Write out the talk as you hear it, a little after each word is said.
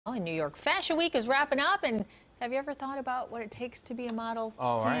Oh, and New York Fashion Week is wrapping up, and have you ever thought about what it takes to be a model,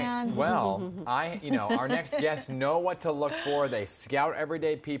 All Dan? right. Well, our next guests know what to look for. They scout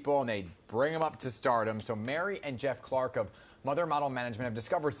everyday people and they bring them up to stardom. So Mary and Jeff Clarke of Mother Model Management have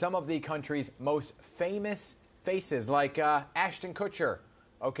discovered some of the country's most famous faces, like Ashton Kutcher,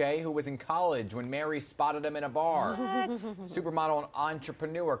 who was in college when Mary spotted him in a bar. What? Supermodel and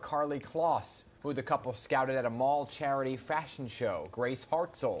entrepreneur Karlie Kloss, who the couple scouted at a mall charity fashion show. Grace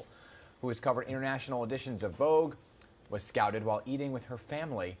Hartzel, who has covered international editions of Vogue, was scouted while eating with her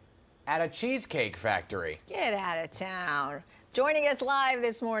family at a cheesecake factory. Get out of town. Joining us live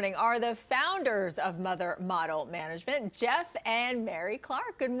this morning are the founders of Mother Model Management, Jeff and Mary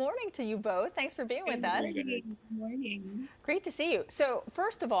Clarke. Good morning to you both. Thanks for being with us. Good morning. Great to see you. So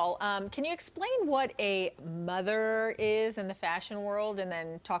first of all, can you explain what a mother is in the fashion world, and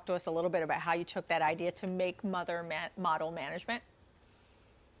then talk to us a little bit about how you took that idea to make Mother Model Management?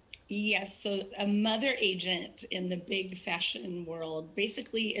 Yes, so a mother agent in the big fashion world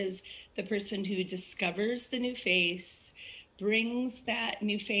basically is the person who discovers the new face, brings that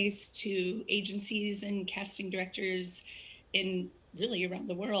new face to agencies and casting directors in really around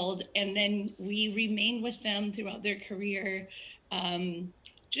the world, and then we remain with them throughout their career,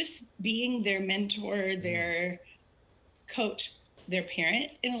 just being their mentor, their coach, their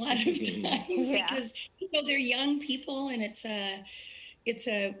parent in a lot of times, because they're young people, and it's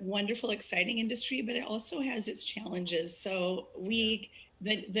a wonderful, exciting industry, but it also has its challenges. So the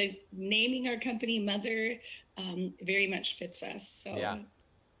naming our company Mother very much fits us. So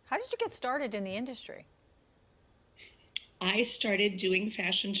how did you get started in the industry? I started doing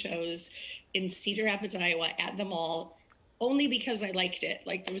fashion shows in Cedar Rapids, Iowa at the mall, only because I liked it.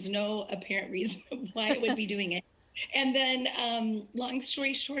 Like, there was no apparent reason why I would be doing it. And then long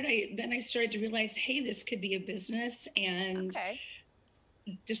story short, I started to realize, hey, this could be a business. And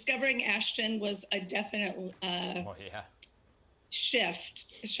discovering Ashton was a definite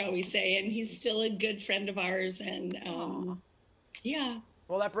shift, shall we say, and he's still a good friend of ours. And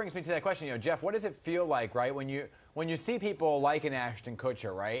Well, that brings me to that question, Jeff, what does it feel like, right, when you see people like an Ashton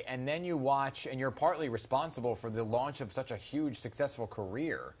Kutcher, right, and then you watch, and you're partly responsible for the launch of such a huge, successful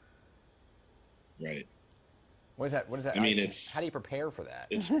career? Right. What is that? I mean, how do you prepare for that?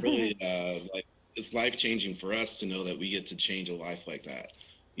 It's really it's life-changing for us to know that we get to change a life like that.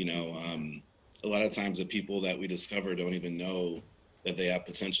 A lot of times the people that we discover don't even know that they have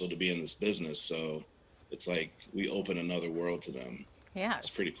potential to be in this business. So it's like we open another world to them. Yeah, it's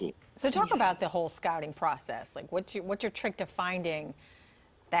pretty cool. So talk about the whole scouting process. Like, what's your trick to finding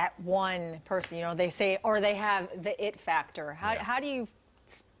that one person? They say, or they have the it factor. How do you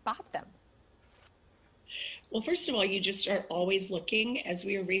spot them? Well, first of all, you just are always looking. As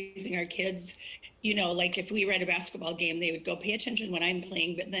we were raising our kids, like if we were at a basketball game, they would go, pay attention when I'm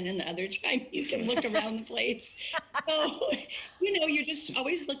playing, but then in the other time you can look around the place. So, you're just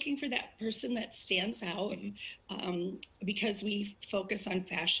always looking for that person that stands out, because we focus on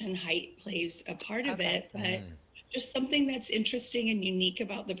fashion. Height plays a part of it, but just something that's interesting and unique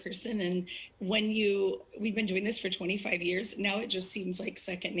about the person. And we've been doing this for 25 years, now it just seems like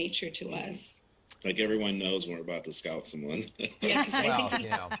second nature to us. Like, everyone knows when we're about to scout someone. Yeah, because I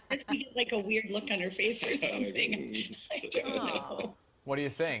think we get like a weird look on her face or something. I don't know. What do you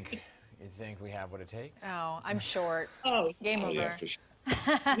think? You think we have what it takes? Oh, I'm short. Game over. Yeah, for sure.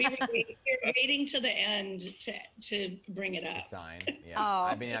 We're waiting to the end to bring it up. To sign. Yeah.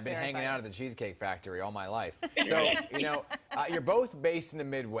 I've been hanging out at the Cheesecake Factory all my life. So, you're both based in the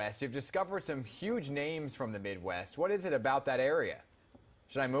Midwest. You've discovered some huge names from the Midwest. What is it about that area?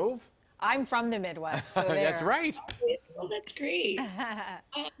 Should I move? I'm from the Midwest, so That's right. Well, that's great. I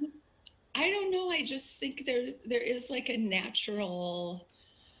don't know. I just think there is like a natural,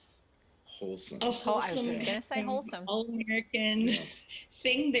 wholesome. I was just gonna say wholesome, all-American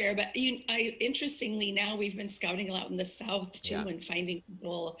thing there. But interestingly, now we've been scouting a lot in the South too, and finding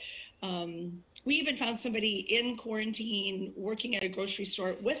people. We even found somebody in quarantine working at a grocery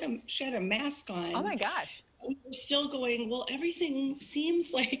store she had a mask on. Oh my gosh. We were still going, well, everything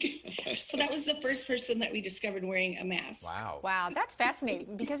seems like, so that was the first person that we discovered wearing a mask. Wow, that's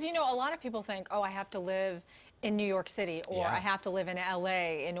fascinating, because a lot of people think, oh, I have to live in New York City, or I have to live in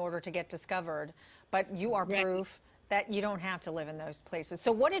LA in order to get discovered, but you are proof that you don't have to live in those places.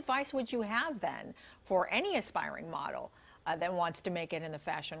 So what advice would you have then for any aspiring model that wants to make it in the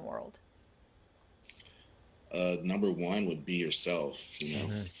fashion world? Number one would be yourself.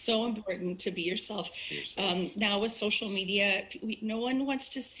 So important to be yourself. Now with social media, no one wants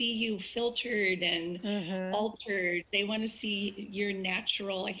to see you filtered and altered. They want to see your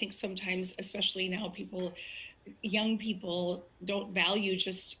natural. I think sometimes, especially now, people young people don't value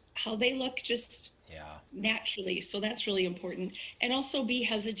just how they look just naturally. So that's really important. And also be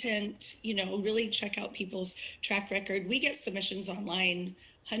hesitant, really check out people's track record. We get submissions online,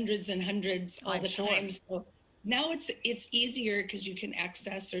 hundreds and hundreds all the time. So now it's easier because you can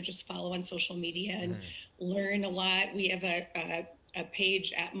access or just follow on social media and learn a lot. We have a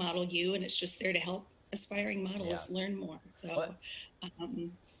page at Model U, and it's just there to help aspiring models learn more. So,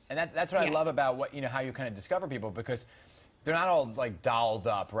 and that's what I love about how you kind of discover people, because they're not all like dolled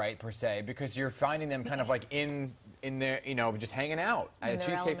up, right, per se, because you're finding them kind of like in there, just hanging out at a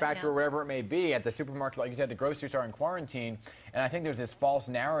Cheesecake Factory or whatever it may be, at the supermarket, like you said, the grocery store in quarantine. And I think there's this false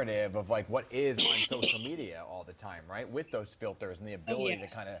narrative of like what is on social media all the time, right, with those filters and the ability to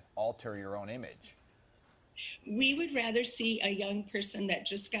kind of alter your own image. We would rather see a young person that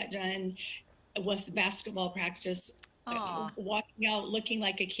just got done with basketball practice walking out looking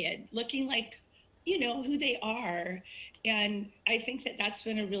like a kid, looking like who they are. And I think that that's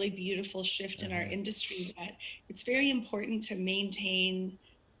been a really beautiful shift in our industry, that it's very important to maintain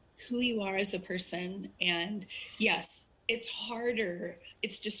who you are as a person. And yes, it's harder,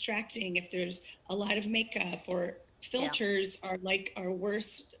 it's distracting if there's a lot of makeup, or filters are like our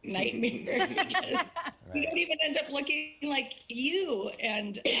worst nightmare because you don't even end up looking like you.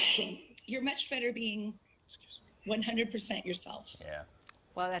 And you're much better being 100% yourself. Yeah.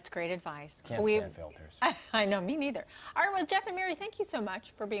 Well, that's great advice. Can't stand filters. I know, me neither. All right, well, Jeff and Mary, thank you so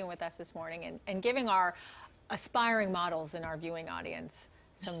much for being with us this morning and giving our aspiring models and our viewing audience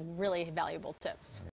some really valuable tips.